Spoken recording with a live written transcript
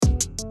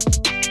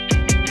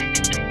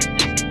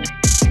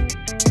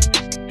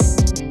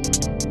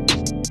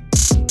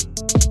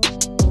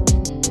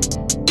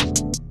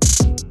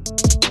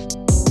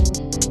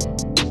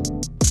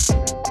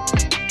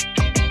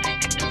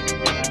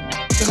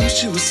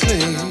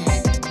sleep.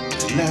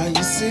 Now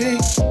you see,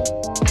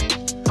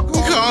 I'm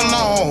calling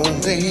all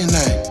day and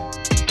night,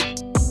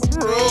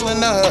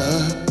 rolling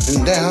up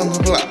and down the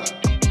block,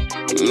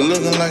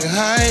 looking like a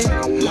high,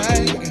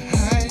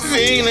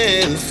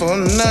 feeling for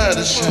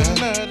another shot,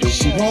 but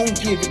she won't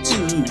give it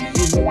to you.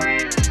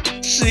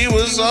 She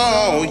was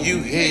all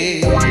you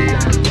had,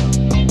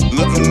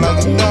 looking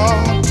like a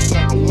dog,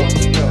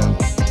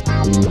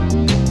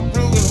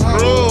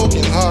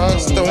 broken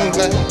hearts don't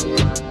last.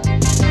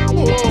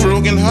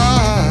 Broken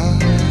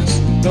hearts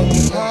don't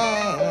last.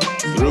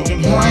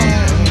 Broken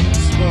hearts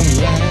don't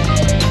last.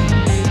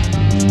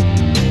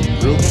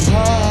 Broken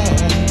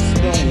hearts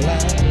don't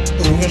last.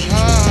 Broken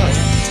hearts.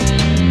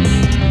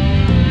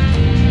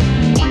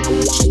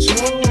 She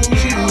told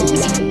you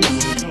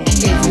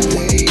every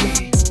day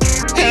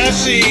how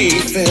she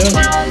felt.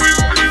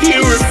 You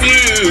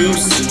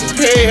refused to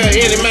pay her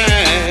any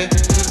mind.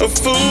 A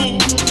fool.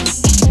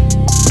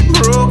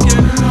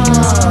 Broken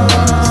hearts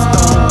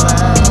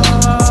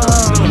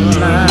don't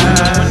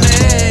last.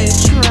 They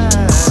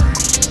try,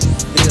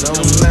 it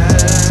don't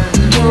last.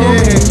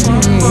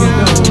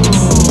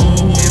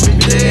 Every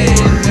day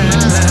and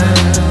night.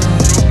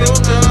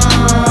 Broken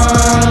hearts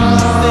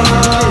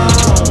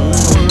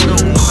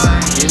don't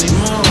last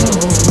anymore.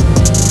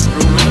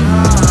 Broken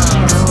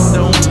hearts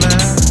don't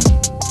last.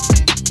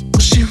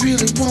 What she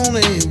really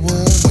wanted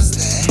was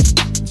that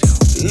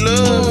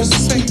love,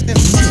 respect, and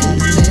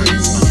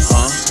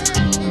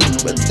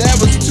but that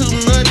was too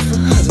much for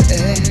her to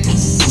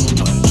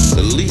ask.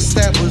 At least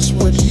that was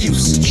what you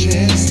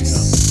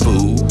suggest,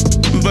 fool.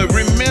 But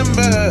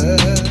remember,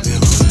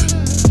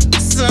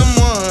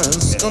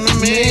 someone's gonna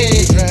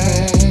make it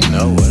right.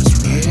 Know what's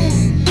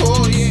right.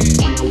 Oh yeah.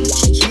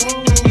 She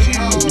told you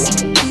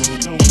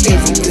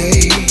every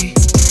day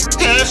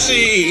how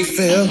she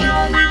felt.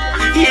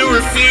 You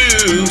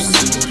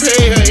refused to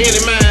pay her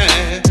any mind.